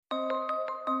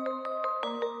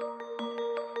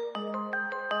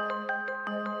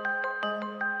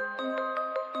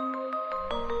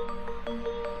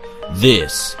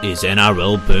This is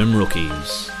NRL Boom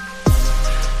Rookies.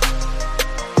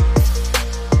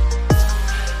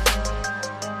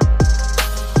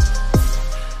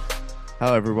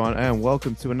 Hello everyone and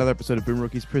welcome to another episode of Boom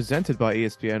Rookies presented by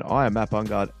ESPN. I am Matt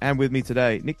Bungard and with me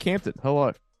today, Nick Campton.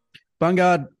 Hello.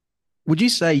 Bungard, would you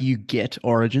say you get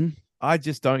Origin? I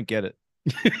just don't get it.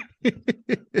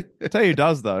 Tell you who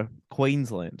does though,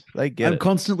 Queensland. They get I'm it.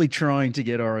 constantly trying to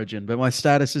get Origin, but my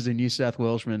status as a New South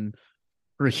Welshman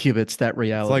prohibits that It's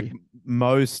reality. like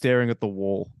Mo staring at the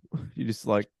wall. You just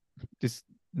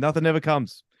nothing ever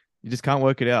comes. You just can't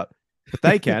work it out. But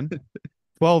they can.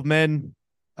 12 men.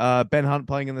 Ben Hunt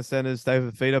playing in the centers,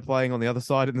 David Feeder playing on the other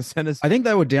side in the centers. I think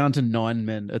they were down to 9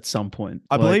 men at some point.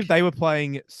 I believe they were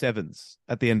playing sevens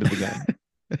at the end of the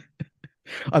game.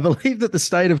 I believe that the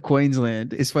state of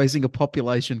Queensland is facing a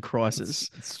population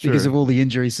crisis It's true. because of all the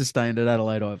injuries sustained at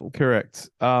Adelaide Oval. Correct.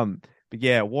 But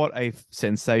yeah, what a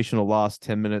sensational last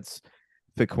 10 minutes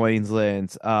for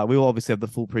Queensland. We will obviously have the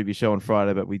full preview show on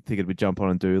Friday, but we figured we'd jump on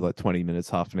and do like 20 minutes,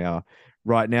 half an hour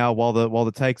right now while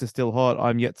the takes are still hot.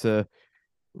 I'm yet to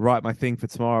write my thing for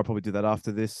tomorrow. I'll probably do that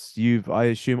after this. You've, I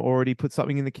assume, already put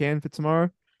something in the can for tomorrow?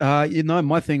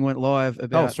 My thing went live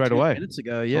about straight 10 away. minutes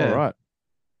ago. Yeah. All right.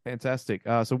 Fantastic.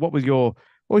 So what was your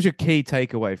key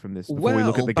takeaway from this before we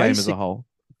look at the game as a whole?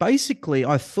 Basically,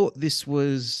 I thought this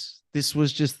was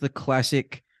just the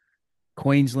classic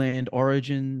Queensland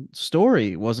Origin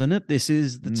story, wasn't it? This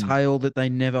is the tale that they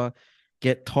never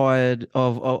get tired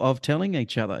of telling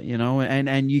each other, you know,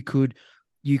 and you could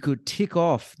tick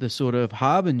off the sort of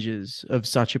harbingers of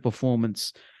such a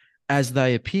performance as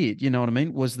they appeared. You know what I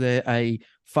mean? Was there a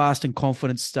fast and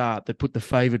confident start that put the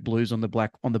favoured Blues on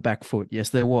the back foot? Yes,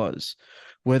 there was.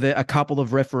 Were there a couple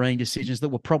of refereeing decisions that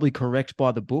were probably correct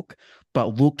by the book,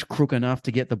 but looked crook enough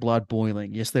to get the blood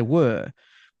boiling? Yes, there were.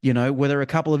 You know, were there a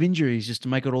couple of injuries just to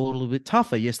make it a little bit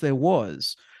tougher? Yes, there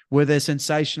was. Were there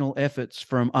sensational efforts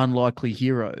from unlikely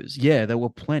heroes? Yeah, there were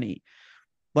plenty.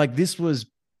 Like this was,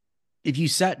 if you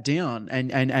sat down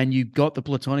and you got the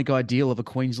platonic ideal of a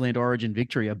Queensland Origin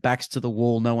victory, a backs to the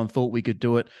wall, no one thought we could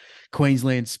do it,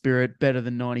 Queensland spirit, better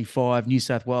than 95, New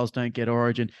South Wales don't get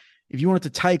Origin. If you wanted to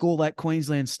take all that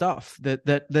Queensland stuff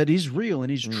that is real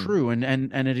and is true and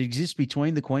it exists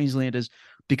between the Queenslanders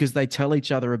because they tell each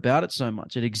other about it so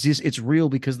much. It exists, it's real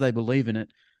because they believe in it.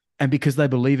 And because they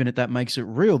believe in it, that makes it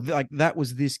real. Like that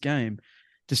was this game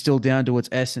distilled down to its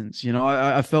essence. You know,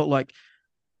 I felt like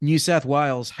New South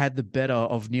Wales had the better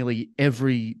of nearly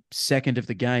every second of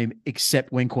the game,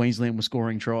 except when Queensland was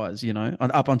scoring tries, you know,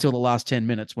 up until the last 10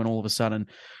 minutes when all of a sudden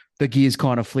the gears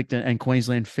kind of flicked and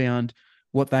Queensland found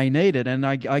what they needed. And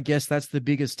I guess that's the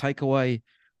biggest takeaway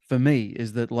for me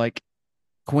is that like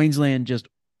Queensland just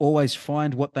always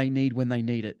find what they need when they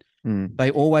need it. They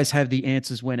always have the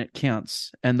answers when it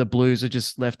counts, and the Blues are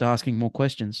just left asking more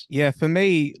questions. Yeah, for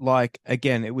me, like,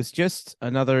 again, it was just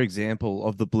another example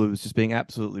of the Blues just being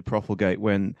absolutely profligate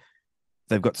when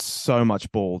they've got so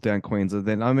much ball down Queensland.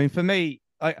 Then, I mean, for me,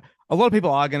 a lot of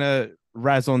people are going to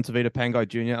razz on Tavita Pangai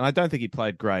Jr., and I don't think he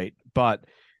played great, but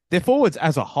their forwards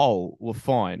as a whole were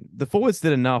fine. The forwards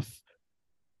did enough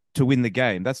to win the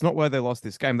game. That's not why they lost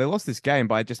this game. They lost this game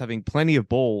by just having plenty of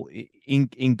ball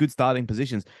in good starting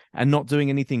positions and not doing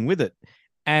anything with it.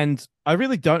 And I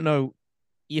really don't know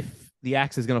if the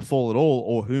axe is going to fall at all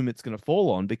or whom it's going to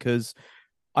fall on, because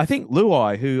I think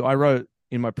Luai, who I wrote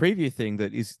in my preview thing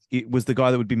it was the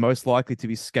guy that would be most likely to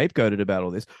be scapegoated about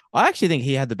all this. I actually think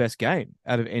he had the best game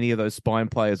out of any of those spine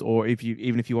players, or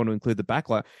even if you want to include the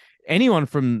backline, anyone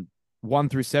from 1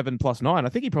 through 7 plus 9. I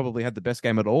think he probably had the best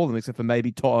game at all of them, except for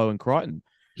maybe To'o and Crichton.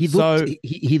 He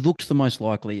looked the most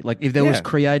likely. Like if there was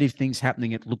creative things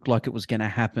happening, it looked like it was going to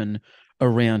happen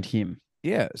around him.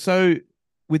 Yeah. So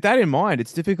with that in mind,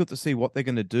 it's difficult to see what they're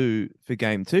going to do for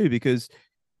game 2, because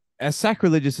as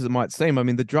sacrilegious as it might seem, I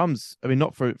mean, the drums, I mean,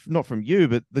 not from you,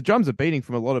 but the drums are beating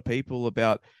from a lot of people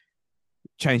about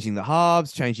changing the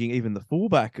halves, changing even the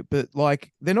fullback, but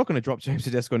like they're not going to drop James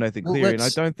Tedesco and Nathan Cleary, and I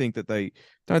don't think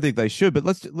they should.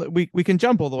 But we can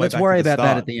jump all the way. Let's back worry to the about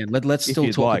start, that at the end. Let's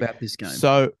still talk about this game.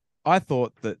 So I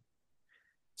thought that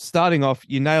starting off,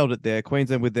 you nailed it there,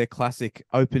 Queensland with their classic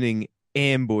opening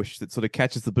ambush that sort of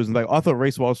catches the Blues. I thought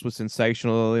Reece Walsh was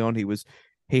sensational early on.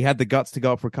 He had the guts to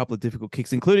go up for a couple of difficult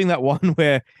kicks, including that one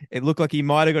where it looked like he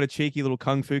might have got a cheeky little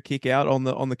kung fu kick out on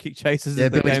the kick chases. Yeah,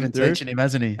 Billy's been teaching him,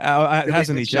 hasn't he?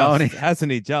 Hasn't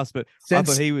he just? But I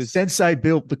thought he was Sensei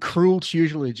Bill, the cruel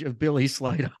tutelage of Billy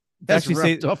Slater.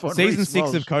 Actually, season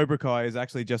 6 of Cobra Kai is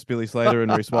actually just Billy Slater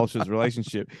and Reece Walsh's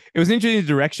relationship. It was an interesting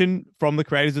direction from the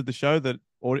creators of the show that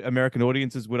American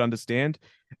audiences would understand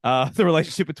the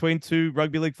relationship between two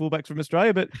rugby league fullbacks from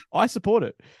Australia, but I support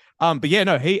it. But yeah,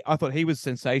 no, I thought he was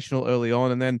sensational early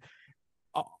on, and then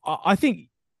I think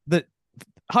that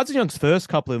Hudson Young's first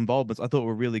couple of involvements I thought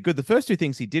were really good. The first two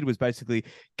things he did was basically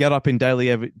get up in Daly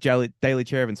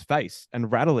Chervin's face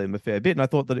and rattle him a fair bit. And I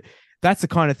thought that that's the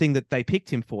kind of thing that they picked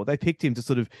him for. They picked him to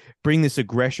sort of bring this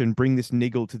aggression, bring this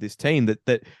niggle to this team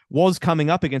that was coming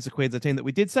up against a Queensland team that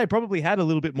we did say probably had a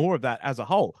little bit more of that as a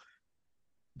whole.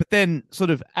 But then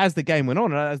sort of as the game went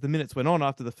on, and as the minutes went on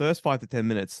after the first 5 to 10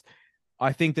 minutes,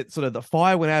 I think that sort of the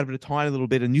fire went out of it a tiny little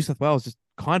bit, and New South Wales just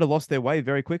kind of lost their way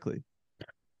very quickly.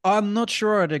 I'm not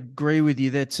sure I'd agree with you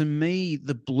there. To me,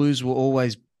 the Blues were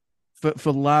always,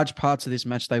 for large parts of this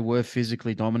match, they were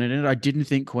physically dominant. And I didn't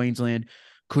think Queensland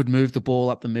could move the ball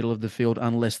up the middle of the field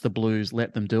unless the Blues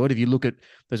let them do it. If you look at,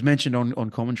 there's mentioned on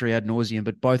commentary ad nauseum,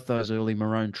 but both those early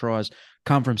Maroon tries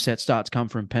come from set starts, come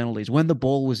from penalties. When the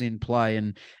ball was in play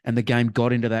and the game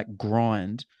got into that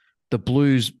grind, the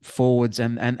Blues forwards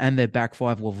and their back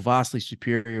five were vastly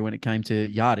superior when it came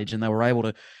to yardage, and they were able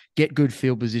to get good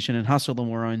field position and hustle the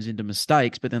Maroons into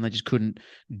mistakes, but then they just couldn't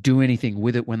do anything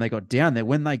with it when they got down there.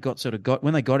 When they got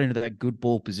into that good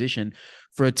ball position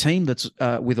for a team that's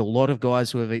with a lot of guys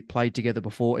who have played together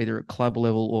before, either at club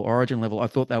level or Origin level, I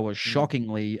thought they were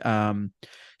shockingly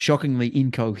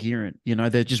incoherent. You know,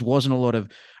 there just wasn't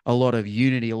a lot of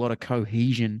unity, a lot of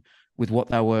cohesion with what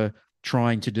they were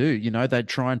trying to do. You know, they'd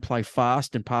try and play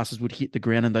fast and passes would hit the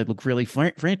ground and they'd look really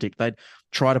frantic. They'd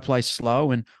try to play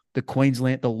slow, and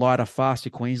the lighter, faster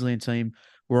Queensland team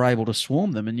were able to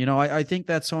swarm them. And, you know, I think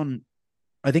that's something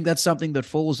that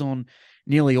falls on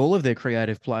nearly all of their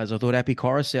creative players. I thought Api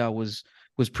Coruscant was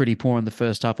pretty poor in the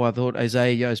first half. I thought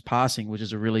Isaiah Yo's passing, which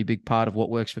is a really big part of what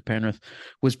works for Penrith,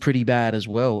 was pretty bad as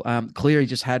well. Cleary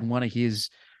just had one of his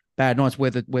bad nights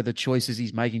where the choices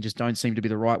he's making just don't seem to be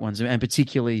the right ones, and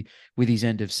particularly with his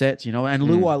end of sets, you know. And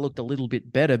Luai looked a little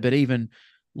bit better, but even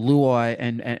Luai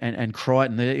and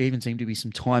Crichton, there even seemed to be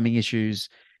some timing issues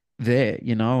there,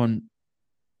 you know. And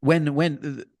when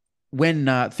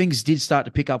things did start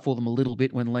to pick up for them a little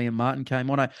bit when Liam Martin came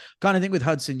on, I kind of think with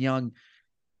Hudson Young,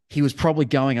 he was probably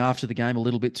going after the game a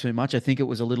little bit too much. I think it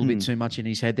was a little bit too much in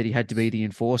his head that he had to be the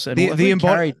enforcer. And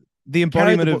the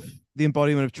embodiment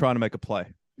of trying to make a play.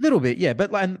 Little bit, yeah,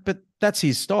 but that's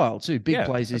his style too. Big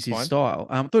plays is his style.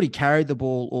 I thought he carried the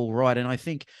ball all right, and I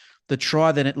think the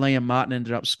try that Liam Martin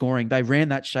ended up scoring, they ran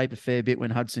that shape a fair bit when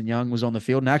Hudson Young was on the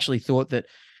field, and actually thought that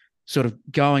sort of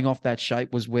going off that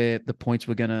shape was where the points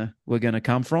were gonna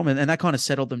come from, and that kind of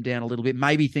settled them down a little bit.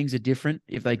 Maybe things are different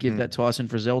if they give that Tyson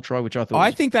Frizzell try, which I thought.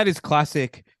 I think that is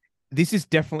classic. This is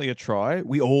definitely a try.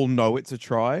 We all know it's a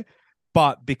try.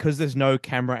 But because there's no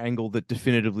camera angle that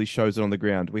definitively shows it on the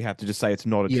ground, we have to just say it's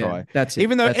not a try. That's it.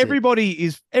 Even though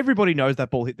everybody knows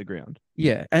that ball hit the ground.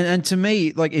 Yeah, and to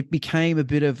me, like, it became a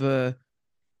bit of a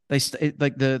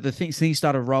the things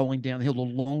started rolling down the hill. The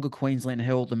longer Queensland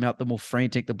held them out, the more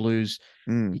frantic the Blues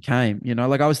became. You know,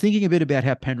 like I was thinking a bit about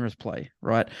how Penrith play,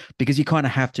 right? Because you kind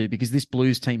of have to, because this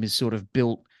Blues team is sort of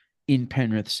built in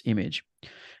Penrith's image.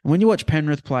 When you watch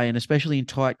Penrith play, and especially in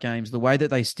tight games, the way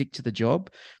that they stick to the job,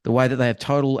 the way that they have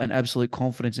total and absolute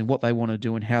confidence in what they want to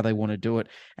do and how they want to do it,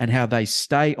 and how they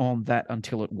stay on that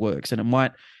until it works. And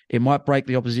it might break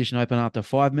the opposition open after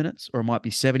 5 minutes, or it might be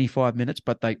 75 minutes,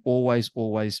 but they always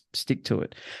stick to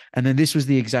it. And then this was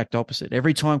the exact opposite.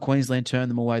 Every time Queensland turned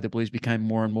them away, the Blues became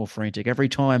more and more frantic.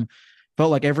 Felt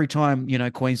like every time, you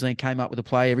know, Queensland came up with a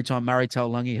play, every time Murray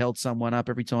Taulagi held someone up,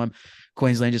 every time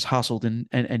Queensland just hustled and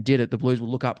did it, the Blues would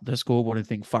look up at the scoreboard and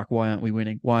think, fuck, why aren't we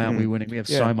winning? Why aren't we winning? We have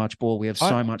so much ball. We have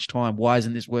so much time. Why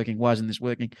isn't this working? Why isn't this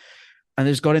working? And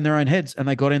they just got in their own heads and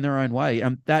they got in their own way.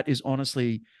 And that is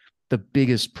honestly the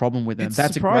biggest problem with them.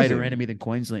 That's surprising. A greater enemy than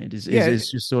Queensland is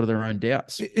just sort of their own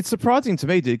doubts. It's surprising to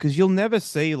me, dude, because you'll never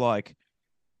see like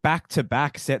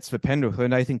back-to-back sets for Penrith where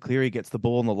Nathan Cleary gets the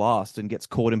ball in the last and gets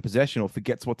caught in possession or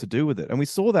forgets what to do with it. And we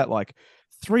saw that like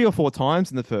 3 or 4 times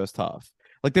in the first half.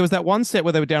 Like there was that one set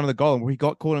where they were down on the goal and where he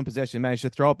got caught in possession, managed to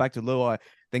throw it back to Luai,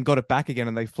 then got it back again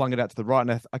and they flung it out to the right.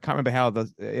 And I can't remember how it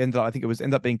ended up. I think it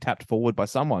ended up being tapped forward by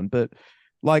someone. But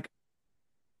like,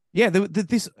 yeah,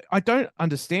 this I don't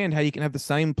understand how you can have the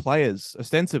same players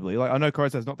ostensibly. Like I know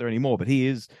Coruscant's not there anymore, but he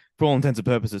is, for all intents and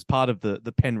purposes, part of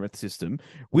the Penrith system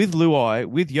with Luai,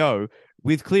 with Yo,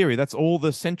 with Cleary. That's all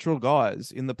the central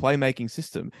guys in the playmaking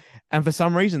system. And for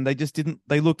some reason, they just didn't.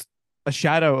 They looked a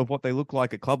shadow of what they look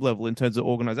like at club level in terms of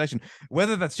organization.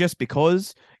 Whether that's just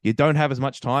because you don't have as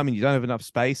much time and you don't have enough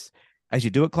space as you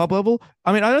do at club level.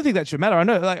 I mean, I don't think that should matter. I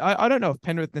know, like I don't know if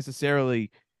Penrith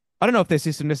necessarily. I don't know if their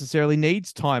system necessarily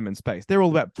needs time and space. They're all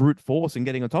about brute force and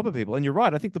getting on top of people. And you're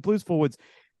right. I think the Blues forwards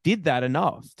did that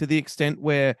enough to the extent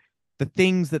where the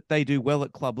things that they do well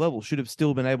at club level should have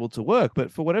still been able to work.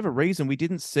 But for whatever reason, we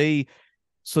didn't see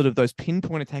sort of those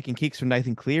pinpoint attacking kicks from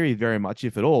Nathan Cleary very much,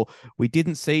 if at all. We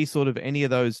didn't see sort of any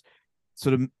of those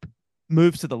sort of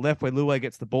moves to the left where Luai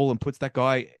gets the ball and puts that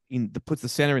guy puts the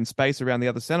center in space around the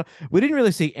other center. We didn't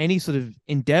really see any sort of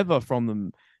endeavor from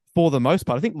them for the most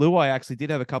part. I think Luai actually did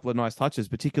have a couple of nice touches,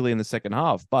 particularly in the second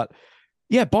half. But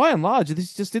yeah, by and large,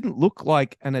 this just didn't look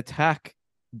like an attack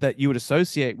that you would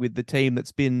associate with the team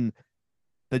that's been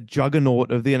the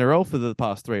juggernaut of the NRL for the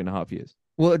past 3.5 years.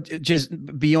 Well,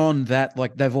 just beyond that,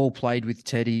 like they've all played with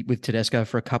Tedesco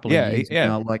for a couple of years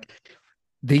now. Like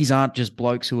these aren't just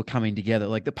blokes who are coming together.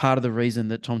 Like the part of the reason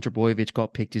that Tom Trbojevic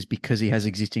got picked is because he has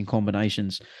existing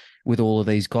combinations with all of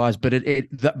these guys. But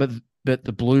but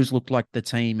the Blues looked like the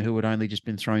team who had only just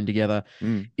been thrown together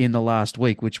in the last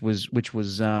week, which was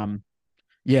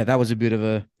that was a bit of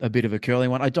a curly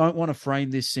one. I don't want to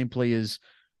frame this simply as,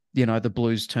 you know, the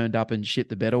Blues turned up and shit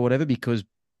the bed or whatever, because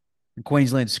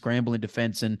Queensland's scramble in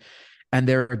defence and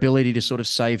their ability to sort of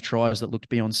save tries that looked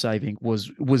beyond saving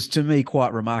was to me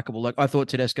quite remarkable. Like I thought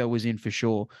Tedesco was in for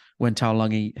sure when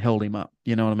Taulagi held him up.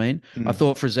 You know what I mean? I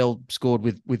thought Frizzell scored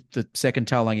with the second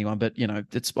Taulagi one, but you know,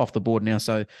 it's off the board now,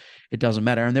 so it doesn't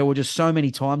matter. And there were just so many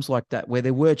times like that where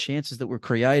there were chances that were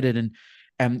created and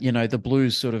you know, the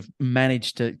Blues sort of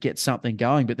managed to get something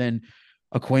going, but then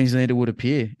a Queenslander would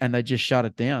appear and they just shut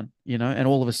it down, you know, and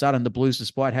all of a sudden the Blues,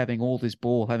 despite having all this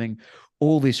ball, having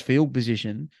all this field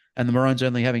position, and the Maroons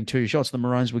only having 2 shots, the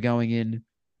Maroons were going in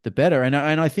the better. And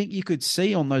I think you could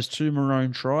see on those 2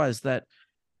 Maroon tries that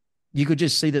you could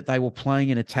just see that they were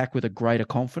playing an attack with a greater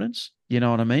confidence. You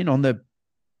know what I mean? On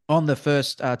the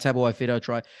first Tabuai-Fidow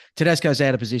try, Tedesco's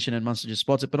out of position and Munster just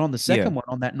spots it. But on the second one,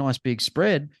 on that nice big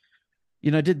spread, you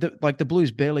know, the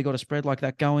Blues barely got a spread like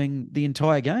that going the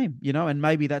entire game, you know, and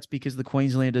maybe that's because the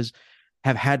Queenslanders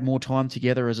have had more time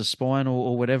together as a spine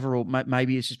or whatever, or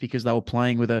maybe it's just because they were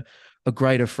playing with a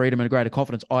greater freedom and a greater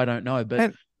confidence. I don't know,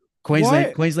 but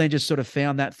Queensland just sort of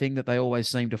found that thing that they always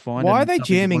seem to find. Why are they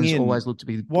jamming in? Always look to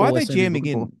be. Why are they jamming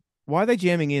in? Why are they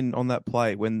jamming in on that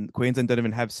play when Queensland don't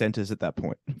even have centers at that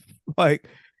point? Like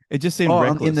it just seemed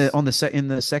reckless. in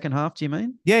the second half. Do you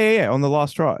mean? Yeah. On the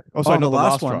last try. Oh, sorry, not the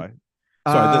last try.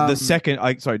 Sorry, the second.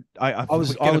 I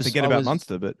was going to forget about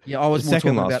Munster, but yeah, I was the more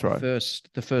second talking last about try.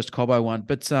 the first Cobbo one.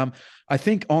 But I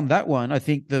think on that one, I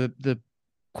think the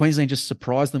Queensland just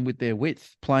surprised them with their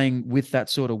width, playing with that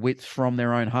sort of width from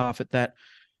their own half at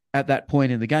that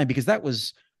point in the game, because that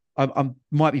was. I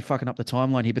might be fucking up the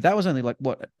timeline here, but that was only like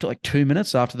 2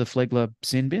 minutes after the Flegler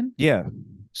sin bin. Yeah.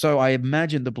 So I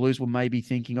imagine the Blues were maybe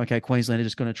thinking, okay, Queensland are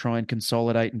just going to try and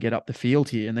consolidate and get up the field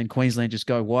here. And then Queensland just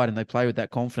go wide and they play with that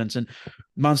confidence. And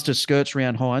Munster skirts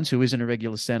around Hines, who isn't a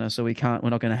regular centre, so we're not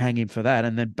going to hang him for that.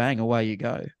 And then bang, away you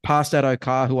go. Past that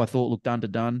Okar, who I thought looked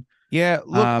underdone. Yeah,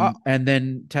 look, and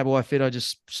then Tabuai-Fidow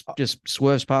just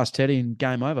swerves past Teddy and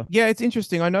game over. Yeah, it's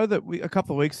interesting. I know that a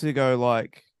couple of weeks ago,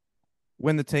 like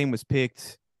when the team was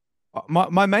picked,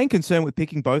 my main concern with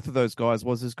picking both of those guys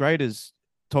was, as great as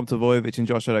Tom Trbojevic and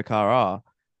Josh Adokar are,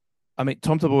 I mean,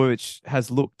 Tom Trbojevic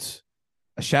has looked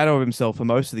a shadow of himself for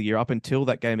most of the year up until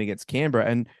that game against Canberra.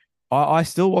 And I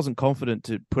still wasn't confident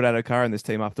to put Adokar in this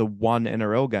team after one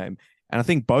NRL game. And I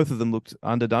think both of them looked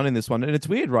underdone in this one. And it's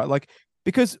weird, right? Like,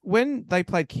 because when they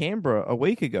played Canberra a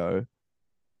week ago,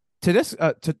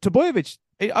 Trbojevic,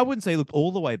 I wouldn't say he looked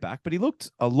all the way back, but he looked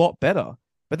a lot better.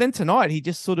 But then tonight, he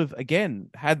just sort of, again,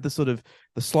 had the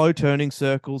slow turning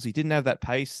circles. He didn't have that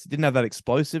pace. He didn't have that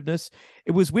explosiveness.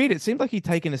 It was weird. It seemed like he'd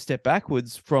taken a step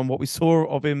backwards from what we saw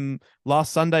of him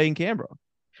last Sunday in Canberra.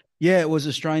 Yeah, it was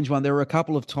a strange one. There were a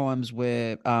couple of times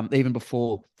where, even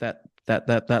before that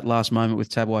last moment with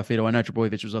Tabuai-Fidow, I know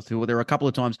Trbojevic was off the field. There were a couple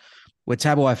of times where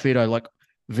Tabuai-Fidow like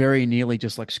very nearly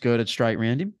just like skirted straight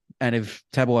around him. And if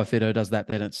Tabuai-Fidow does that,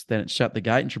 then it's shut the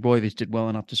gate. And Trbojevic did well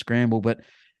enough to scramble, but.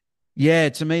 Yeah,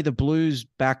 to me, the Blues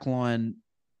backline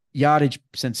yardage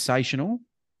sensational,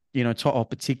 you know, To'o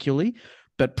particularly,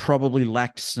 but probably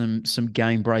lacked some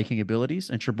game-breaking abilities.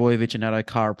 And Trbojevic and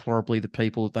Adokar are probably the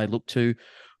people that they look to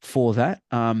for that.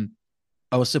 I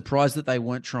was surprised that they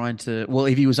weren't trying to. Well,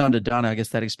 if he was underdone, I guess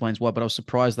that explains why. But I was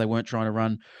surprised they weren't trying to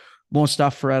run more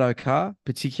stuff for Adokar,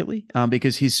 particularly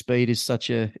because his speed is such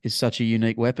a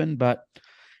unique weapon. But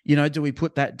you know, do we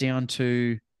put that down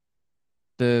to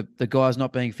the guys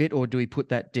not being fit, or do we put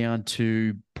that down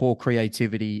to poor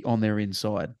creativity on their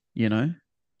inside? You know,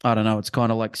 I don't know. It's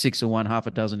kind of like 6 of one, half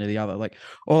a dozen of the other. Like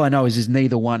all I know is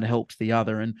neither one helped the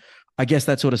other. And I guess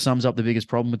that sort of sums up the biggest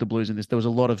problem with the Blues in this. There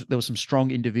was some strong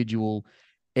individual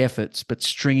efforts, but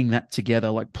stringing that together,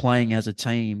 like playing as a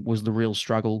team, was the real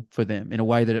struggle for them in a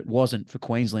way that it wasn't for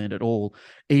Queensland at all.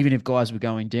 Even if guys were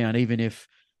going down, even if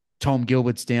Tom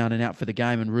Gilbert's down and out for the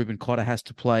game and Ruben Cotter has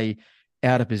to play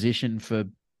out of position for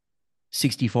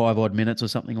 65 odd minutes or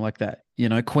something like that. You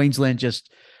know, Queensland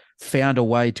just found a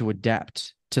way to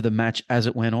adapt to the match as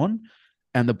it went on,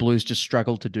 and the Blues just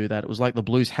struggled to do that. It was like the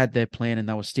Blues had their plan and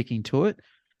they were sticking to it,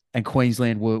 and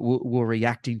Queensland were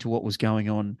reacting to what was going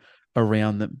on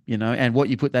around them, you know. And what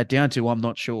you put that down to, I'm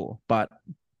not sure, but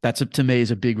that's to me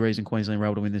is a big reason Queensland were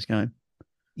able to win this game.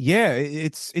 Yeah,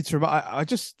 I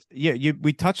just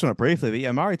we touched on it briefly, but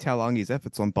yeah, Murray Taulangi's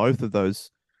efforts on both of those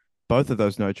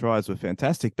no tries were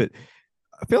fantastic. But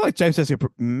I feel like James Tedesco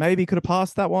maybe could have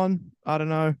passed that one. I don't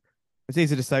know. It's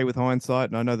easy to say with hindsight,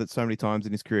 and I know that so many times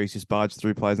in his career he's just barged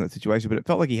through players in that situation, but it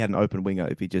felt like he had an open winger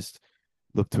if he just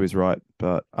looked to his right.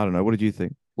 But I don't know. What did you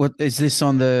think? What is this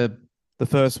on the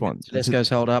first one? Tedesco's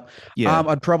held up. Yeah.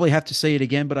 I'd probably have to see it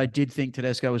again, but I did think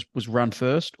Tedesco was run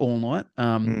first all night.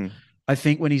 I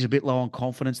think when he's a bit low on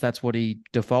confidence, that's what he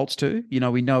defaults to. You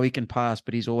know, we know he can pass,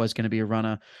 but he's always going to be a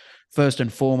runner first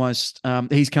and foremost.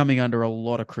 He's coming under a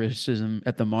lot of criticism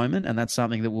at the moment, and that's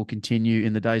something that will continue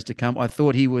in the days to come. I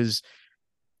thought he was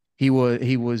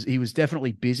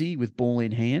definitely busy with ball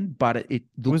in hand, but it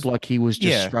looked like he was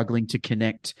just struggling to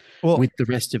connect with the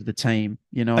rest of the team.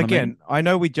 You know, again, I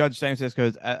know we judge James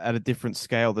Tedesco at a different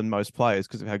scale than most players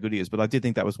because of how good he is, but I did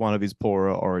think that was one of his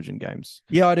poorer Origin games.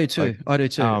 Yeah, I do too.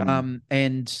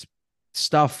 And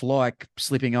stuff like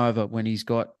slipping over when he's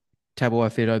got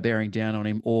Tabuai-Fidow bearing down on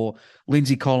him, or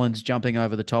Lindsay Collins jumping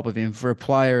over the top of him. For a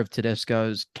player of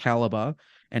Tedesco's caliber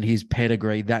and his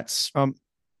pedigree, that's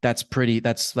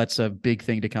a big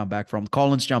thing to come back from.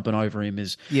 Collins jumping over him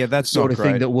is that's the sort of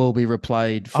thing that will be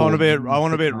replayed. I want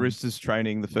to be at Roosters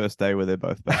training the first day where they're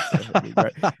both back. So that'd be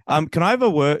great. Can I have a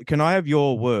word? Can I have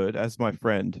your word as my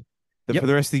friend that for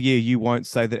the rest of the year you won't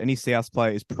say that any South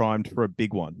player is primed for a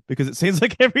big one? Because it seems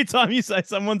like every time you say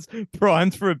someone's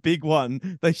primed for a big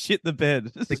one, they shit the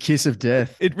bed. The kiss of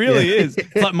death. It really is.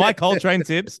 It's like Mike Coltrane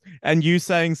tips and you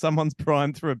saying someone's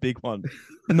primed for a big one.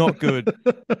 Not good.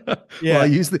 Yeah.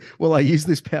 Will I use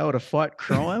this power to fight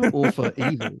crime or for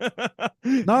evil?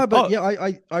 No, but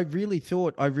I really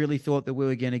thought that we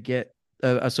were going to get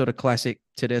a sort of classic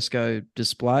Tedesco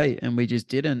display, and we just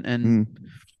didn't. And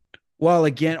while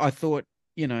again, I thought,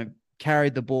 you know,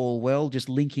 carried the ball well, just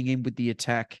linking in with the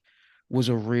attack was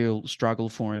a real struggle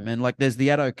for him. And like, there's the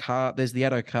Addo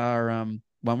Carr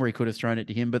one where he could have thrown it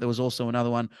to him, but there was also another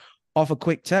one off a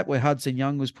quick tap where Hudson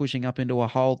Young was pushing up into a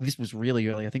hole. This was really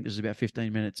early. I think this was about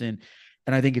 15 minutes in.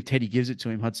 And I think if Teddy gives it to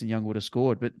him, Hudson Young would have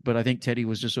scored. But I think Teddy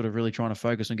was just sort of really trying to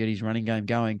focus and get his running game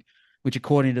going, which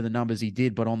according to the numbers he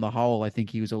did. But on the whole, I think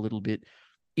he was a little bit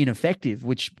ineffective,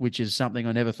 which is something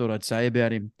I never thought I'd say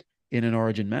about him in an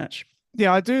Origin match.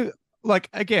 Yeah, I do. Like,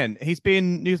 again, he's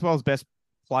been New South Wales' best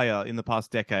player in the past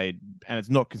decade, and it's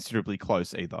not considerably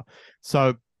close either.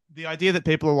 So the idea that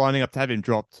people are lining up to have him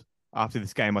dropped after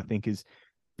this game, I think, is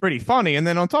pretty funny. And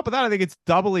then on top of that, I think it's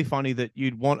doubly funny that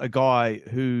you'd want a guy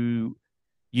who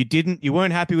you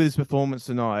weren't happy with his performance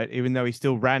tonight, even though he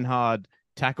still ran hard,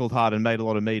 tackled hard, and made a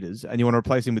lot of meters, and you want to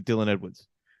replace him with Dylan Edwards.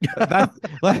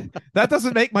 That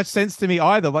doesn't make much sense to me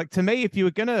either. Like, to me, if you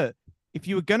were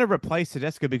gonna replace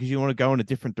Tedesco because you want to go in a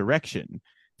different direction,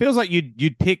 feels like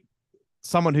you'd pick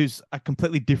someone who's a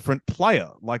completely different player,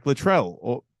 like Latrell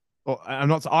or I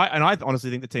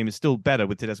honestly think the team is still better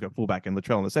with Tedesco fullback and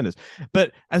Latrell in the centers.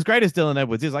 But as great as Dylan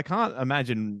Edwards is, I can't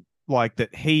imagine like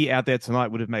that he out there tonight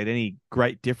would have made any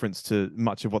great difference to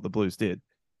much of what the Blues did.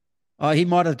 He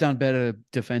might have done better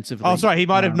defensively. Oh, sorry, he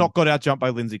might have not got out jumped by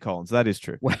Lindsay Collins. That is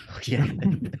true. Well, yeah.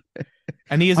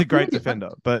 And he is a great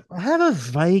defender. But I have a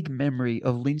vague memory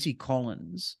of Lindsay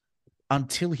Collins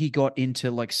until he got into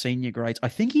like senior grades. I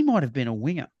think he might have been a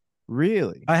winger.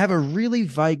 Really? I have a really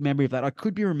vague memory of that. I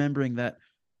could be remembering that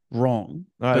wrong.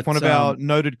 All right, if one of our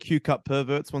noted Q-Cup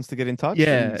perverts wants to get in touch.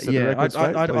 Yeah.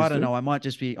 I don't know. I might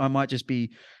just be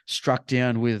struck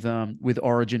down with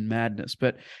Origin madness.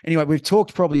 But anyway, we've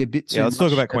talked probably a bit too let's much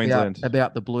talk about Queensland.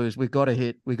 About the Blues. We've got to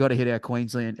hit our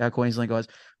Queensland guys.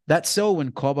 That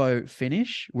Selwyn Cobbo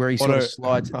finish where he sort of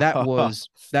slides,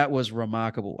 that was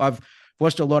remarkable. I've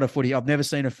watched a lot of footy. I've never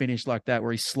seen a finish like that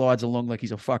where he slides along like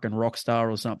he's a fucking rock star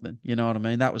or something. You know what I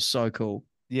mean? That was so cool.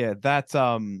 Yeah, that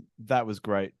was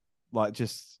great. Like,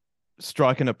 just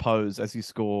striking a pose as you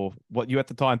score what you at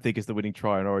the time think is the winning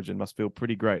try in Origin must feel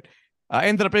pretty great.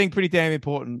 Ended up being pretty damn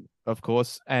important, of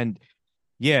course. And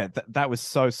yeah, that was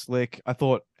so slick. I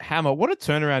thought Hammer, what a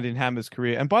turnaround in Hammer's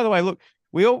career. And by the way, look,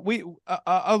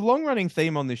 a long running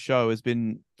theme on this show has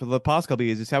been for the past couple of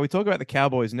years is how we talk about the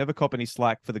Cowboys never cop any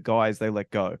slack for the guys they let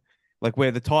go. Like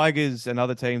where the Tigers and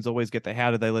other teams always get the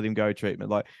how did they let him go treatment.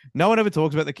 Like no one ever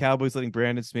talks about the Cowboys letting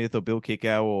Brandon Smith or Bill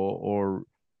Kickow or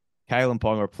Kalen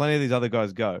Pong or plenty of these other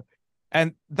guys go.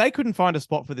 And they couldn't find a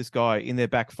spot for this guy in their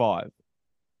back five.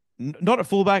 Not at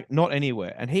fullback, not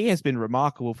anywhere. And he has been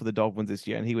remarkable for the Dolphins this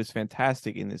year, and he was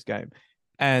fantastic in this game.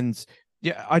 And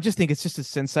yeah, I just think it's just a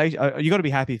sensation. You got to be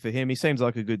happy for him. He seems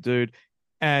like a good dude.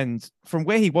 And from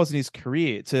where he was in his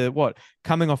career to what,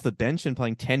 coming off the bench and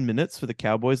playing 10 minutes for the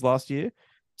Cowboys last year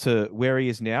to where he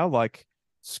is now, like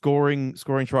scoring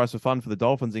tries for fun for the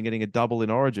Dolphins and getting a double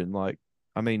in Origin. Like,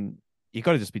 I mean, you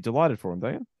got to just be delighted for him,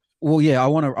 don't you? Well, yeah, I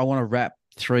want to wrap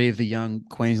three of the young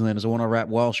Queenslanders. I want to wrap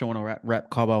Walsh, I want to wrap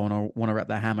Cobbo, and I want to wrap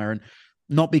the Hammer. And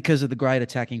not because of the great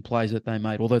attacking plays that they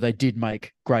made, although they did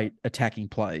make great attacking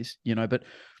plays, but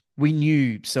we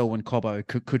knew Selwyn Cobbo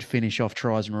could finish off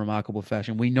tries in remarkable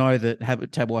fashion. We know that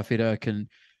Tabuai-Fidow can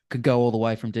go all the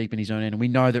way from deep in his own end. And we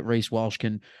know that Reece Walsh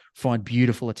can find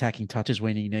beautiful attacking touches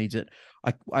when he needs it.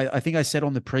 I think I said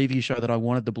on the preview show that I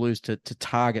wanted the Blues to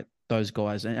target those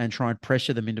guys and try and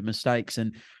pressure them into mistakes.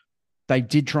 And they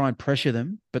did try and pressure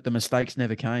them, but the mistakes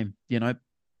never came,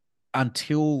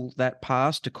 until that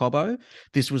pass to Cobbo.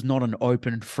 This was not an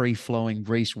open, free-flowing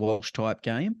Reece Walsh type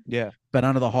game. Yeah. But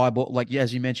under the high ball, like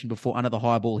as you mentioned before, under the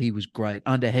high ball, he was great.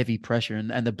 Under heavy pressure,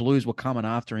 and the Blues were coming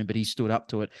after him, but he stood up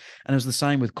to it. And it was the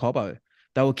same with Cobbo.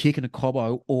 They were kicking to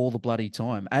Cobbo all the bloody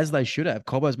time, as they should have.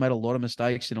 Cobbo's made a lot of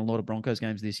mistakes in a lot of Broncos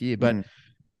games this year. But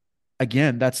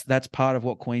again, that's part of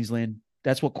what Queensland –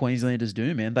 that's what Queenslanders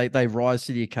do, man. They rise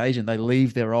to the occasion. They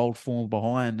leave their old form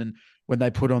behind, and when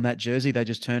they put on that jersey, they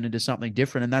just turn into something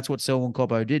different. And that's what Selwyn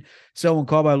Cobbo did. Selwyn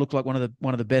Cobbo looked like one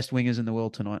of the best wingers in the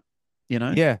world tonight.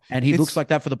 Yeah. And he looks like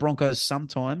that for the Broncos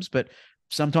sometimes, but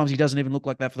sometimes he doesn't even look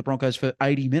like that for the Broncos for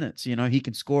 80 minutes. He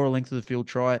can score a length of the field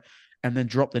try and then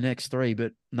drop the next three,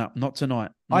 but no, not tonight.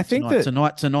 I think that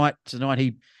tonight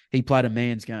he played a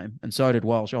man's game, and so did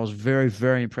Walsh. I was very,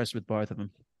 very impressed with both of them.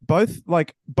 Both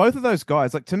of those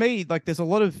guys, like to me, like there's a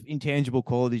lot of intangible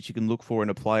qualities you can look for in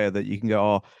a player that you can go,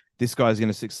 oh, this guy's going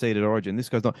to succeed at Origin. This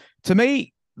guy's not. To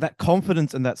me, that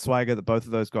confidence and that swagger that both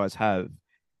of those guys have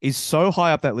is so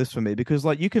high up that list for me, because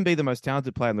like you can be the most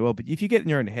talented player in the world, but if you get in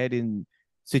your own head in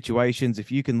situations,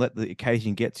 if you can let the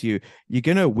occasion get to you, you're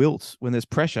going to wilt when there's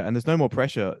pressure, and there's no more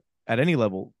pressure at any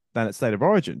level than at State of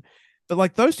Origin. But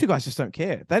like those two guys just don't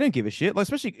care. They don't give a shit. Like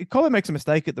especially if Colin makes a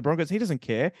mistake at the Broncos, he doesn't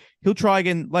care. He'll try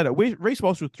again later. Reece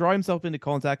Walsh will throw himself into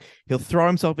contact. He'll throw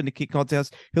himself into kick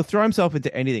contests. He'll throw himself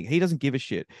into anything. He doesn't give a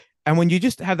shit. And when you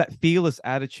just have that fearless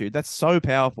attitude, that's so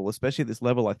powerful, especially at this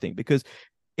level, I think, because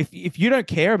if you don't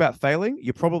care about failing,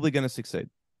 you're probably going to succeed.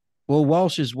 Well,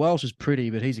 Walsh is pretty,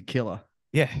 but he's a killer.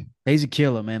 Yeah, he's a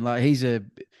killer, man. Like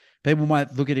people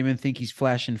might look at him and think he's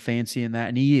flash and fancy and that,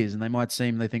 and he is. And they might see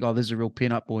him, they think, oh, this is a real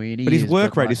pin-up boy. And but his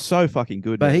work rate is so fucking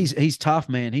good. But man, he's tough,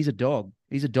 man. He's a dog.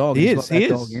 He's a dog. He he's is. Got that he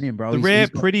dog is. in him, bro. The rare,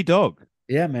 pretty dog.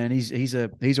 Yeah, man. He's a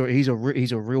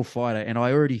real fighter. And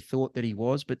I already thought that he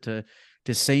was, but to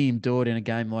see him do it in a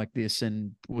game like this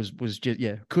and was just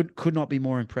could not be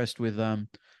more impressed with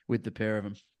the pair of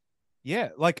them. Yeah,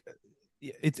 like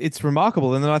it's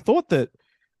remarkable. And then I thought that,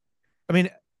 I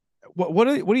mean, what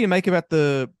do you make about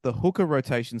the hooker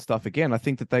rotation stuff again? I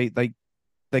think that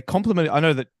they complemented. I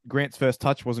know that Grant's first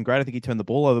touch wasn't great. I think he turned the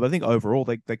ball over, but I think overall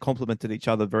they complemented each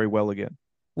other very well again.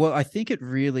 Well, I think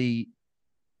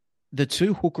the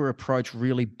two hooker approach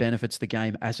really benefits the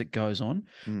game as it goes on,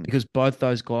 because both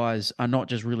those guys are not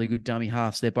just really good dummy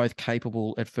halves. They're both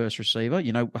capable at first receiver,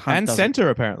 Hunt and center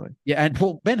apparently. Yeah. And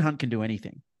Ben Hunt can do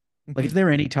anything. Like if there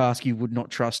any task you would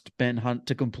not trust Ben Hunt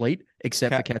to complete,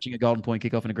 except for catching a golden point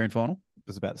kickoff in a grand final. I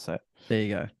was about to say it. There you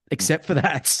go. Except for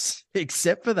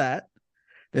that,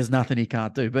 there's nothing he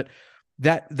can't do. But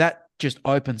that just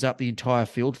opens up the entire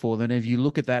field for them. And if you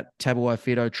look at that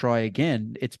Tabuai-Fidow try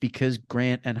again, it's because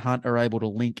Grant and Hunt are able to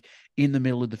link in the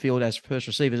middle of the field as first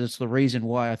receivers. It's the reason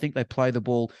why I think they play the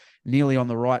ball nearly on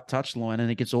the right touchline,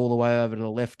 and it gets all the way over to the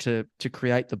left to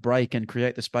create the break and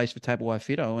create the space for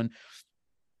Tabuai-Fidow. And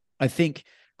I think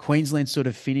Queensland sort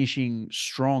of finishing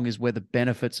strong is where the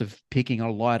benefits of picking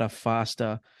a lighter,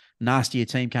 faster, nastier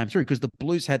team came through, because the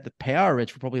Blues had the power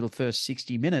edge for probably the first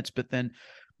 60 minutes, but then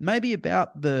maybe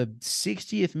about the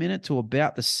 60th minute to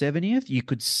about the 70th, you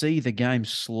could see the game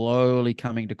slowly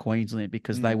coming to Queensland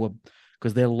because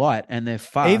they're light and they're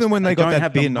fast. Even when they got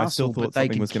that bin, muscle, I still thought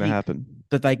something was going to happen.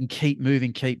 That they can keep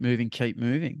moving.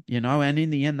 And in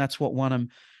the end, that's what won them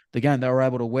the game. They were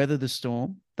able to weather the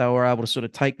storm. They were able to sort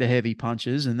of take the heavy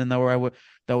punches, and then they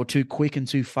were too quick and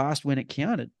too fast when it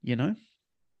counted,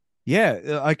 Yeah,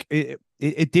 like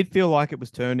it did feel like it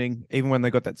was turning, even when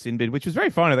they got that sin bid, which was very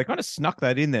funny. They kind of snuck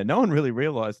that in there. No one really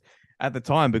realized at the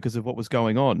time because of what was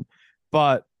going on.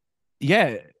 But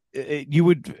yeah, you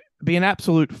would be an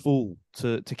absolute fool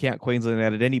to count Queensland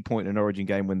out at any point in an Origin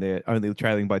game when they're only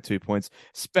trailing by 2 points,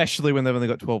 especially when they've only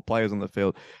got 12 players on the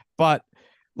field. But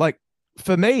like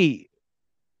for me,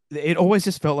 it always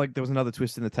just felt like there was another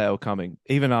twist in the tail coming,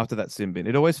 even after that sin bin.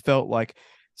 It always felt like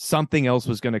something else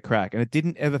was going to crack, and it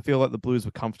didn't ever feel like the Blues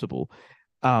were comfortable.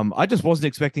 I just wasn't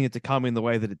expecting it to come in the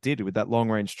way that it did with that long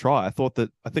range try. I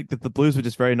think that the Blues were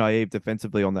just very naive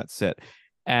defensively on that set,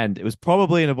 and it was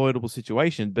probably an avoidable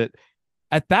situation. But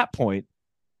at that point,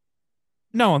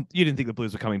 you didn't think the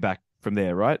Blues were coming back from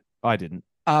there, right? I didn't.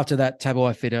 After that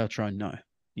Tabai fit try, no.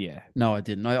 Yeah, no, I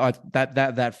didn't.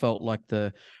 That felt like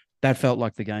the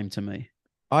game to me.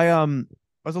 I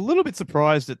was a little bit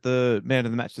surprised at the man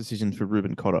of the match decision for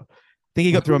Ruben Cotter. I think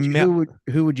he got through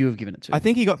who would you have given it to? I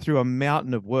think he got through a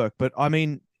mountain of work, but I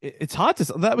mean, it's hard to.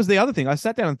 That was the other thing. I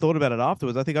sat down and thought about it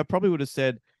afterwards. I think I probably would have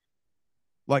said,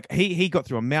 like, he got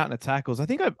through a mountain of tackles.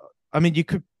 I mean, you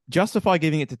could justify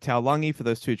giving it to Taulagi for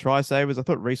those 2 try savers. I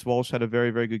thought Reece Walsh had a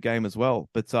very, very good game as well.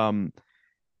 But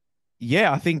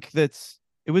yeah, I think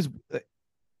it was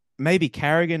maybe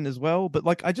Carrigan as well. But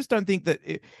like, I just don't think that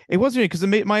it wasn't because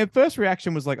my first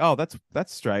reaction was like, oh,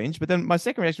 that's strange. But then my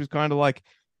second reaction was kind of like,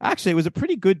 actually, it was a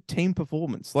pretty good team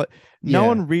performance. Like, no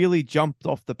one really jumped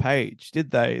off the page,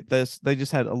 did they? They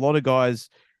just had a lot of guys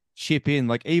chip in.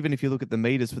 Like, even if you look at the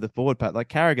meters for the forward pack, like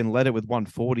Carrigan led it with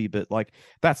 140, but like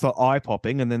that's not eye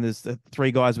popping. And then there's the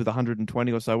 3 guys with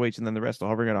 120 or so each, and then the rest are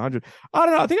hovering at 100. I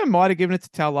don't know. I think I might have given it to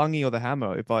Taulagi or the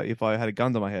Hammer if I had a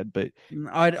gun to my head. But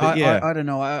I don't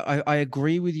know. I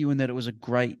agree with you in that it was a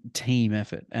great team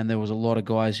effort, and there was a lot of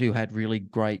guys who had really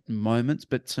great moments.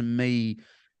 But to me,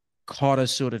 Cotter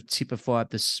sort of typified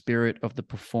the spirit of the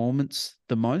performance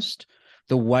the most.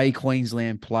 The way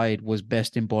Queensland played was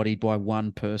best embodied by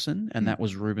one person, and that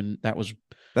was Ruben.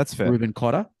 That's fair. Ruben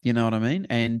Cotter. You know what I mean?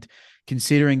 And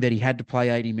considering that he had to play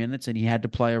 80 minutes and he had to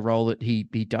play a role that he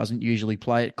doesn't usually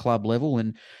play at club level,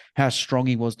 and how strong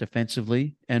he was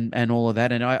defensively and all of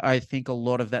that. And I think a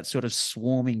lot of that sort of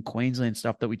swarming Queensland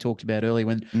stuff that we talked about earlier,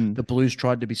 when the Blues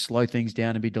tried to slow things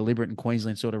down and be deliberate, and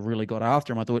Queensland sort of really got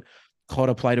after him, I thought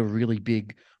Cotter played a really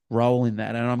big role in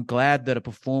that. And I'm glad that a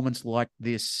performance like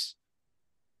this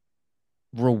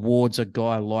rewards a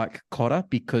guy like Cotter,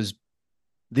 because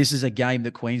this is a game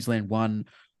that Queensland won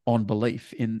on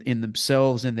belief in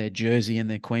themselves and their jersey and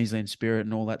their Queensland spirit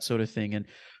and all that sort of thing. And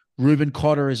Ruben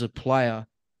Cotter is a player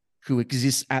who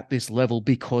exists at this level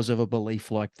because of a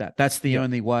belief like that. That's the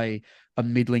only way a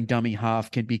middling dummy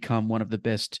half can become one of the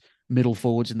best middle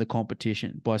forwards in the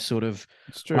competition, by sort of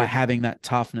by having that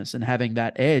toughness and having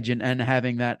that edge and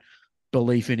having that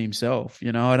belief in himself,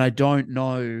 you know. And I don't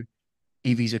know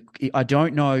if he's a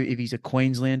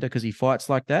Queenslander because he fights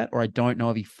like that, or I don't know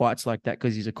if he fights like that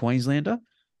because he's a Queenslander.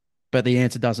 But the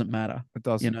answer doesn't matter. It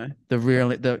doesn't. You know,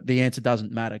 the answer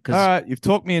doesn't matter, because all right, you've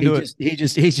talked me into it. He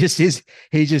is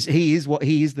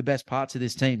the best parts of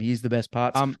this team. He is the best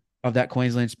parts of that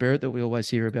Queensland spirit that we always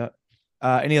hear about.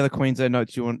 Any other Queensland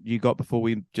notes you got before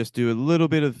we just do a little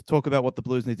bit of talk about what the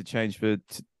Blues need to change for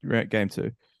game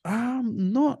 2?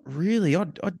 Not really. I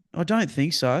don't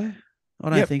think so. I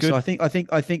don't think so. I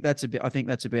think that's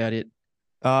about it.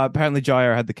 Apparently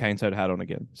Jair had the cane toed hat on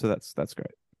again, so that's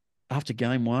great. After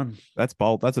game 1, that's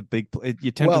bold. That's a big.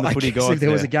 You're tempting the footy guys. If there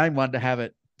was a game 1 to have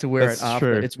it to wear it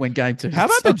after, it's when game 2. How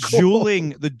about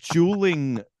the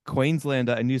dueling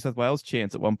Queenslander and New South Wales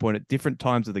chants at one point at different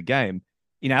times of the game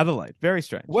in Adelaide? Very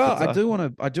strange. Well, I do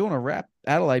want to wrap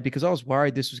Adelaide, because I was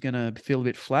worried this was going to feel a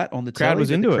bit flat on the crowd.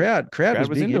 Was into it. Crowd was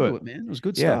big into it, man. It was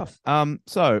good stuff.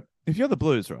 So if you're the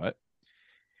Blues, right?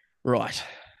 Right.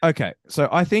 Okay. So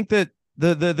I think that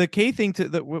the key thing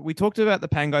that we talked about the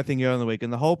Pangai thing earlier in the week,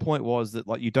 and the whole point was that,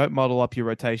 like, you don't model up your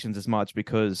rotations as much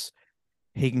because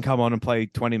he can come on and play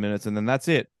 20 minutes and then that's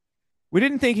it. We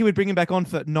didn't think he would bring him back on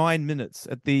for 9 minutes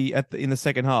in the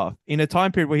second half, in a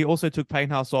time period where he also took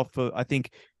Painhouse off for, I think,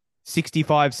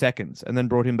 65 seconds and then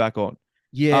brought him back on.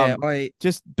 Yeah,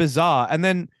 just bizarre. And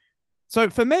then, so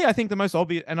for me, I think the most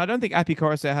obvious, and I don't think Api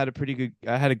Coruscant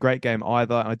had a great game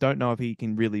either. I don't know if he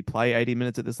can really play 80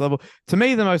 minutes at this level. To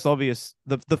me, the most obvious,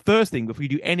 the first thing before you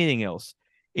do anything else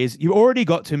is you already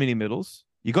got too many middles.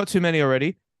 You got too many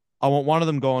already. I want one of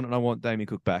them gone, and I want Damien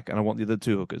Cook back, and I want the other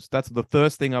 2 hookers. That's the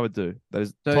first thing I would do. That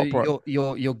is so top.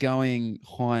 You're going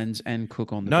Hines and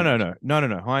Cook on the bench.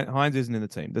 No. Hines isn't in the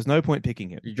team. There's no point picking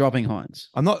him. You're dropping Hines.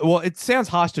 I'm not. Well, it sounds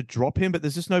harsh to drop him, but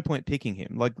there's just no point picking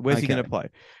him. Like, where's he going to play?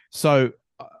 So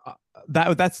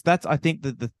that's I think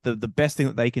the best thing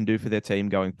that they can do for their team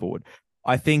going forward.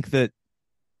 I think that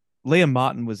Liam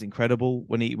Martin was incredible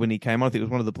when he came on. I think it was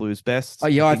one of the Blues' best. Oh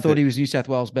yeah, I think thought that, he was New South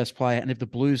Wales best player, and if the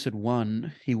Blues had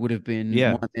won, he would have been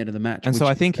yeah, my man of the match. and so Which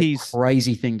I is think a he's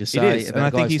crazy thing to it say is, and about I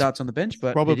a guy think who he's starts on the bench, but it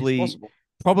is probably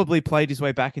possible. played his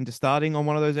way back into starting on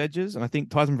one of those edges. And I think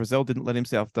Tyson Frizzell didn't let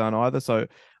himself down either. So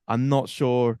I'm not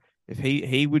sure if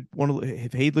he would want to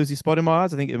if he'd lose his spot in my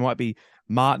eyes. I think it might be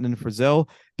Martin and Frizzell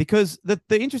because the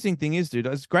interesting thing is, dude,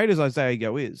 as great as Isaiah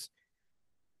Yo is,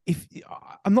 if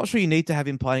I'm not sure you need to have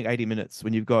him playing 80 minutes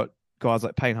when you've got guys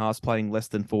like Payne Haas playing less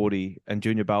than 40 and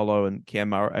Junior Barlow and Cam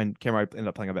Murray ended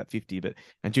up playing about 50, but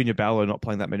and Junior Barlow not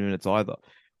playing that many minutes either.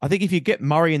 I think if you get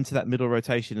Murray into that middle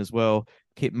rotation as well,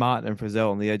 keep Martin and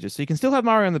Frizzell on the edges. So you can still have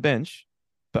Murray on the bench,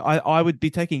 but I would be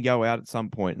taking Yo out at some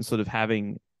point and sort of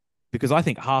having because I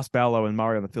think Haas, Barlow, and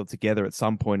Murray on the field together at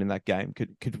some point in that game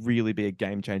could really be a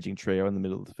game changing trio in the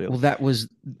middle of the field. Well, that was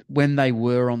when they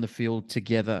were on the field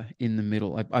together in the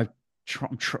middle.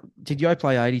 Did Yo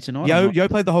play 80 tonight? Yo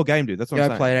played the whole game, dude. That's what I'm Yo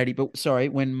saying. played 80, but sorry,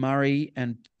 when Murray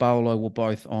and Barlow were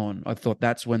both on, I thought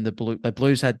that's when the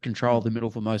Blues had control of the middle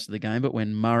for most of the game. But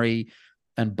when Murray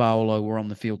and Barlow were on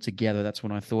the field together, that's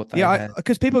when I thought they had.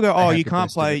 Because people go, oh, had you the can't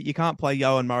best of play, it. you can't play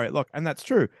Yo and Murray at lock, and that's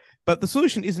true. But the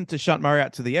solution isn't to shut Murray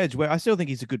out to the edge, where I still think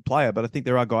he's a good player, but I think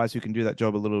there are guys who can do that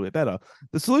job a little bit better.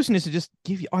 The solution is to just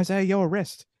give Isaiah Yo a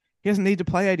rest. He doesn't need to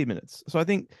play 80 minutes. So I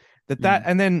think that,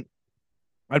 and then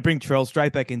I'd bring Trell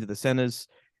straight back into the centers.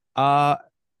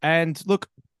 And look,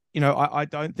 I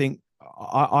don't think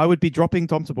I would be dropping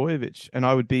Tom Tebojevic, and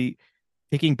I would be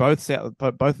picking both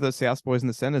of the South boys in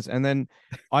the centers, and then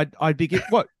I'd be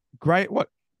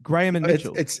Graham and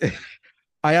Mitchell.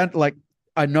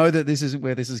 I know that this isn't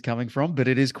where this is coming from, but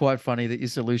it is quite funny that your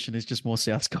solution is just more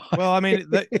South guys. Well, I mean,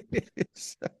 it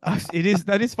is.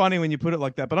 That is funny when you put it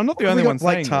like that. But I'm not the only one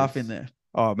saying Taff this. in there.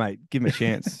 Oh, mate, give him a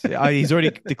chance. He's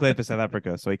already declared for South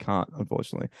Africa, so he can't,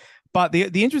 unfortunately. But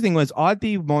the interesting was I'd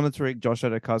be monitoring Josh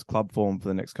Adokar's club form for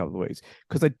the next couple of weeks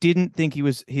because I didn't think he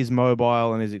was his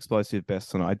mobile and his explosive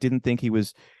best tonight. I didn't think he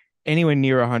was anywhere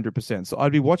near 100%. So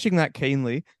I'd be watching that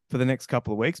keenly for the next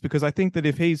couple of weeks because I think that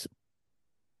if he's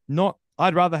not,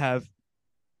 I'd rather have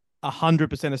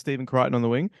 100% of Stephen Crichton on the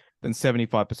wing than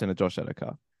 75% of Josh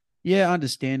Adokar. Yeah,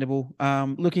 understandable.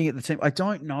 Looking at the team, I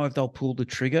don't know if they'll pull the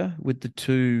trigger with the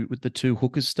two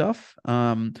hookers stuff.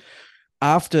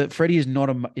 After Freddie is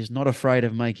not afraid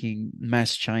of making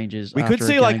mass changes. We could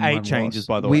see like 8 changes,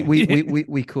 by the way.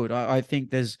 We could. I think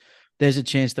there's a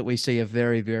chance that we see a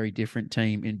very, very different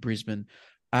team in Brisbane.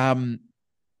 I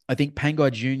think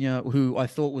Pangai Jr., who I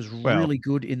thought was really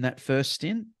good in that first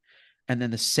stint, and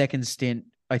then the second stint,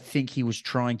 I think he was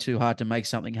trying too hard to make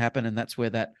something happen, and that's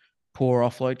where that poor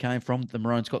offload came from. The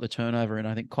Maroons got the turnover, and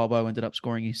I think Cobbo ended up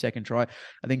scoring his second try.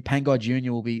 I think Pangai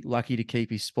Jr. will be lucky to keep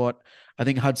his spot. I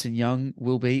think Hudson Young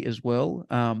will be as well,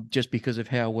 just because of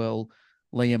how well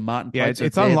Liam Martin played. Yeah,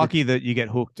 it's unlucky that you get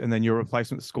hooked and then your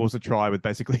replacement scores a try with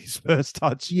basically his first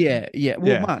touch. Yeah.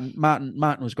 Well,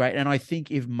 Martin was great, and I think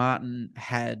if Martin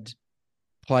had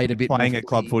played a bit playing more at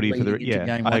club footy for the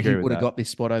game, I agree he would have got this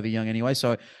spot over Young anyway.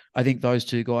 So I think those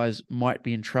two guys might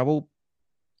be in trouble.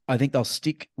 I think they'll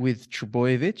stick with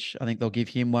Trebojevic. I think they'll give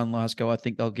him one last go. I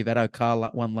think they'll give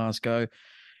Adokar one last go.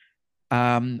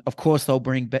 Of course, they'll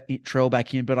bring Trell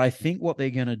back in, but I think what they're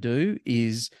going to do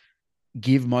is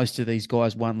give most of these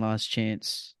guys one last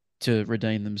chance to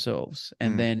redeem themselves.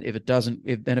 And then if it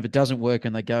doesn't work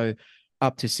and they go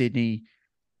up to Sydney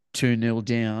 2-0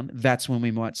 down, that's when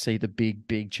we might see the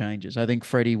big changes. I think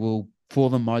Freddie will, for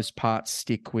the most part,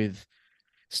 stick with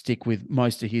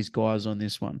most of his guys on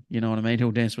this one. You know what I mean?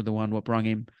 He'll dance with the one what brung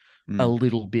him a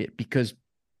little bit, because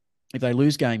if they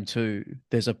lose game 2,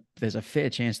 there's a fair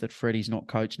chance that Freddie's not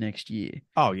coached next year.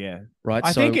 Oh yeah, right.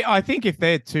 I think if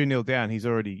they're 2-0 down, he's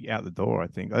already out the door. I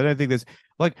don't think there's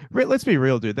let's be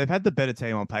real, dude. They've had the better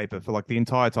team on paper for like the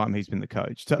entire time he's been the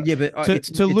coach.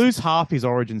 To lose half his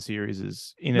Origin series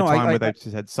is in a time where they've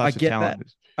just had such a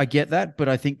talent. I get that, but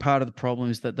I think part of the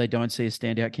problem is that they don't see a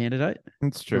standout candidate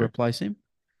to replace him.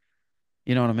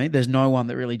 You know what I mean? There's no one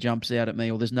that really jumps out at me,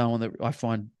 or there's no one that I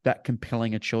find that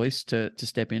compelling a choice to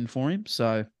step in for him.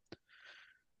 So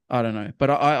I don't know, but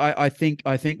I think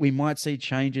we might see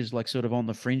changes like sort of on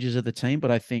the fringes of the team, but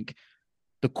I think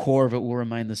the core of it will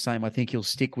remain the same. I think he'll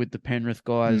stick with the Penrith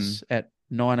guys at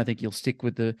 9. I think he'll stick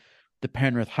with the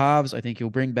Penrith halves. I think he'll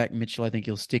bring back Mitchell. I think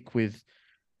he'll stick with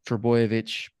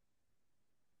Trebojevic.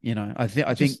 You know, I think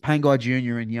Pangai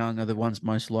Jr. and Young are the ones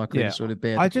most likely to sort of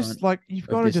bear. You've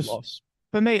got to just loss.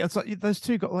 For me, it's like those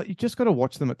two got you just got to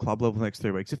watch them at club level the next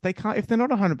 3 weeks. If they're not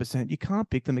 100%, you can't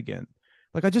pick them again.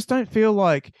 Like I just don't feel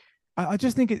like I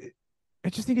just think I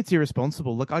just think it's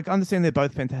irresponsible. Look, I understand they're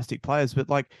both fantastic players, but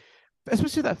like,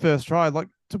 especially that first try, like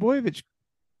Tebojevic,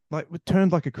 like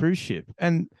turned like a cruise ship,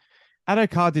 and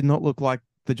Adokar did not look like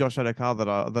the Josh Adokar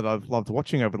that I've loved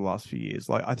watching over the last few years.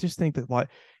 Like, I just think that like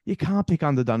you can't pick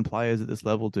underdone players at this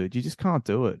level, dude. You just can't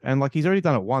do it. And like he's already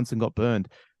done it once and got burned.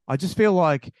 I just feel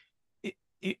like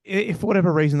if for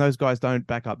whatever reason those guys don't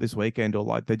back up this weekend, or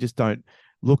like they just don't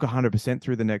look 100%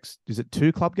 through the next, is it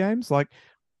 2 club games? Like,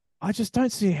 I just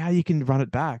don't see how you can run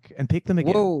it back and pick them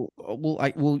again.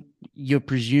 Well, you're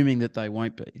presuming that they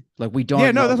won't be. Like we don't.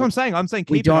 Yeah, no, know that's what I'm saying. I'm saying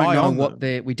keep an eye on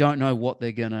them. We don't know what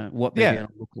they're gonna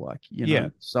look like. You know. Yeah.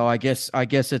 So I guess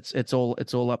it's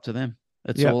all up to them.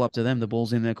 It's all up to them. The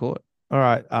ball's in their court. All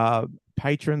right.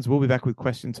 Patrons, we'll be back with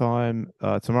question time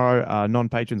tomorrow.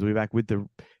 Non-patrons will be back with the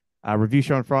review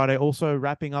show on Friday. Also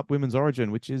wrapping up Women's Origin,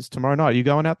 which is tomorrow night. Are you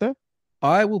going out there?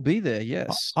 I will be there.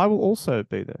 Yes. I will also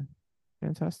be there.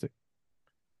 Fantastic.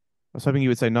 I was hoping you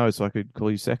would say no so I could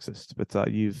call you sexist,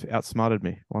 but you've outsmarted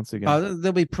me once again.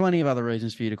 There'll be plenty of other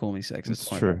reasons for you to call me sexist. It's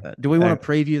true. Do we want to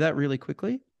preview that really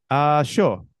quickly?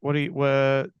 Sure. What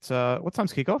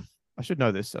time's kickoff? I should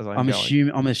know this as I'm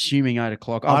going. I'm assuming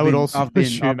 8:00.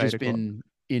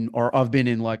 I've been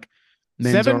in like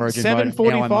men's origin.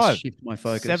 7:45. Shift my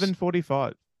focus.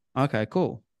 7:45. Okay,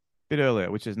 cool. Bit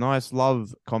earlier, which is nice.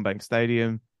 Love Combank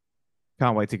Stadium.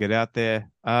 Can't wait to get out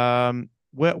there.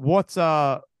 What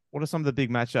are some of the big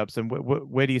matchups, and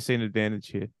where do you see an advantage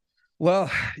here?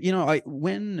 Well,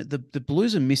 when the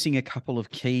Blues are missing a couple of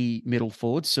key middle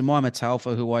forwards, Samaima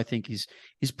Talfa, who I think is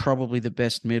probably the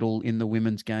best middle in the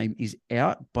women's game, is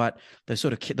out. But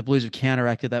the Blues have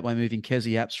counteracted that by moving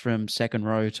Kezi Apps from second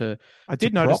row to. I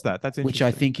did notice that. That's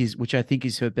interesting. which I think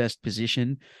is her best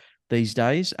position these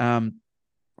days.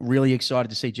 Really excited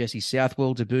to see Jessie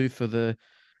Southwell debut for the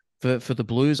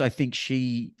Blues. I think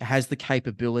she has the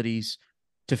capabilities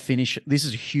to finish. This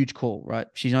is a huge call, right?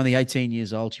 She's only 18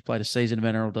 years old. She played a season of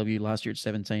NRLW last year at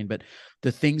 17. But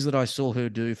the things that I saw her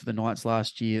do for the Knights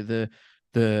last year,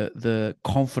 the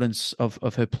confidence of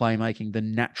her playmaking, the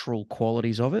natural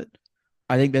qualities of it,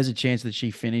 I think there's a chance that she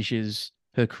finishes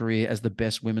her career as the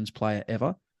best women's player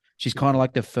ever. She's kind of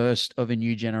like the first of a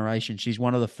new generation. She's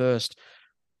one of the first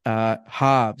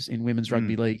halves in women's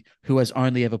rugby league who has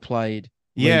only ever played.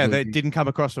 Yeah, they didn't come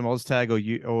across from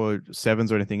OzTag or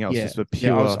Sevens or anything else. Yeah. Just a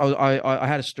pure. Yeah, I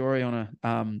had a story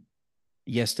on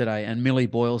yesterday, and Millie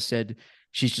Boyle said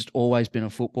she's just always been a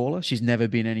footballer. She's never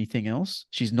been anything else.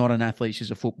 She's not an athlete.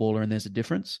 She's a footballer, and there's a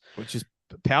difference. Which is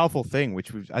a powerful thing,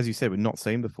 which we've, as you said, we've not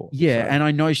seen before. Yeah, and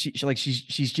I know she's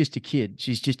just a kid.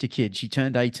 She's just a kid. She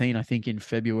turned 18, I think, in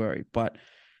February, but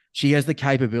she has the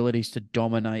capabilities to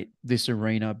dominate this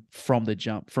arena from the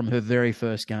jump, from her very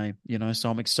first game,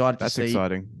 so I'm excited to see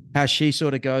how she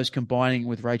sort of goes, combining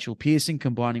with Rachel Pearson,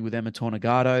 combining with Emma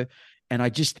Tornagato. And I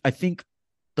think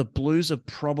the Blues are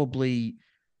probably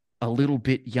a little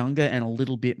bit younger and a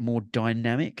little bit more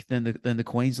dynamic than the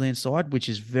Queensland side, which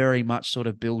is very much sort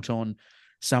of built on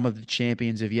some of the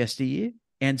champions of yesteryear.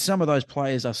 And some of those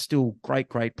players are still great,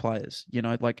 great players,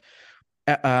 like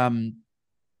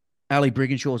Ali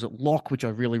Brigginshaw's at lock, which I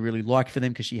really, really like for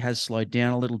them because she has slowed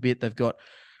down a little bit. They've got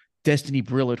Destiny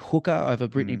Brill at hooker over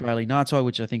Brittany Bailey-Nato,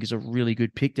 which I think is a really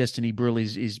good pick. Destiny Brill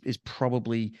is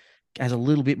probably has a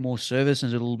little bit more service and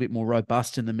is a little bit more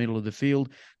robust in the middle of the field.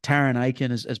 Taryn Aiken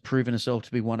has proven herself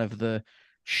to be one of the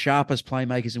sharpest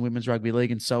playmakers in women's rugby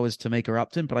league, and so is Tamika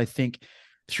Upton. But I think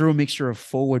through a mixture of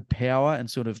forward power and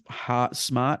sort of heart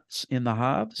smarts in the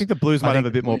halves, I think the Blues might have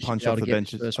a bit more punch off the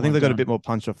benches. I think they've got a bit more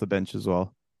punch off the bench as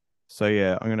well. So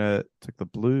yeah, I'm gonna take the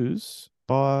Blues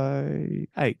by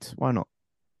 8. Why not?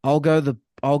 I'll go the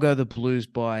Blues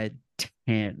by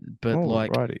 10. But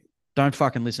righty. Don't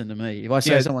fucking listen to me. If I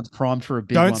say someone's primed for a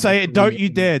big don't say it. Don't you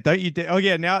dare. Don't you dare. Oh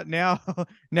yeah,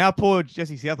 now poor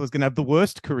Jessie Southwell's gonna have the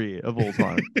worst career of all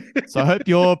time. So I hope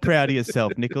you're proud of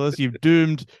yourself, Nicholas. You've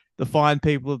doomed the fine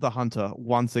people of the Hunter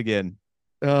once again.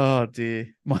 Oh dear,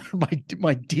 my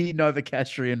dear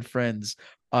Novocastrian friends,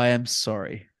 I am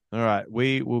sorry. All right,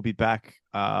 we will be back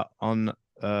on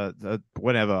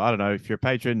whenever. I don't know if you're a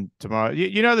patron tomorrow.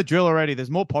 You know the drill already. There's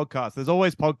more podcasts. There's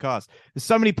always podcasts. There's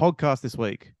so many podcasts this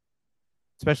week,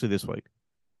 especially this week.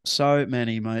 So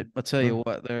many, mate. I tell you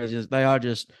what, they are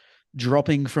just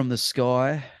dropping from the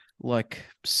sky like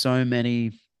so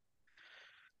many.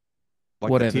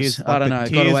 Whatever. I don't know.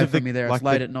 Got away from me there. It's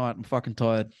late at night. I'm fucking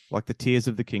tired. Like the tears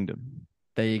of the kingdom.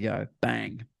 There you go.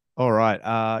 Bang. All right.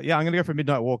 Yeah, I'm going to go for a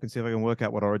midnight walk and see if I can work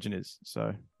out what Origin is.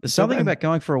 So there's something about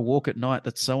going for a walk at night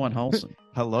that's so unwholesome.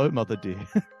 Hello, mother dear.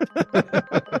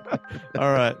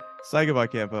 All right. Say goodbye,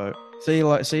 Campo. See you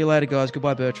later, guys.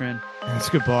 Goodbye, Bertrand. It's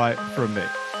goodbye from me.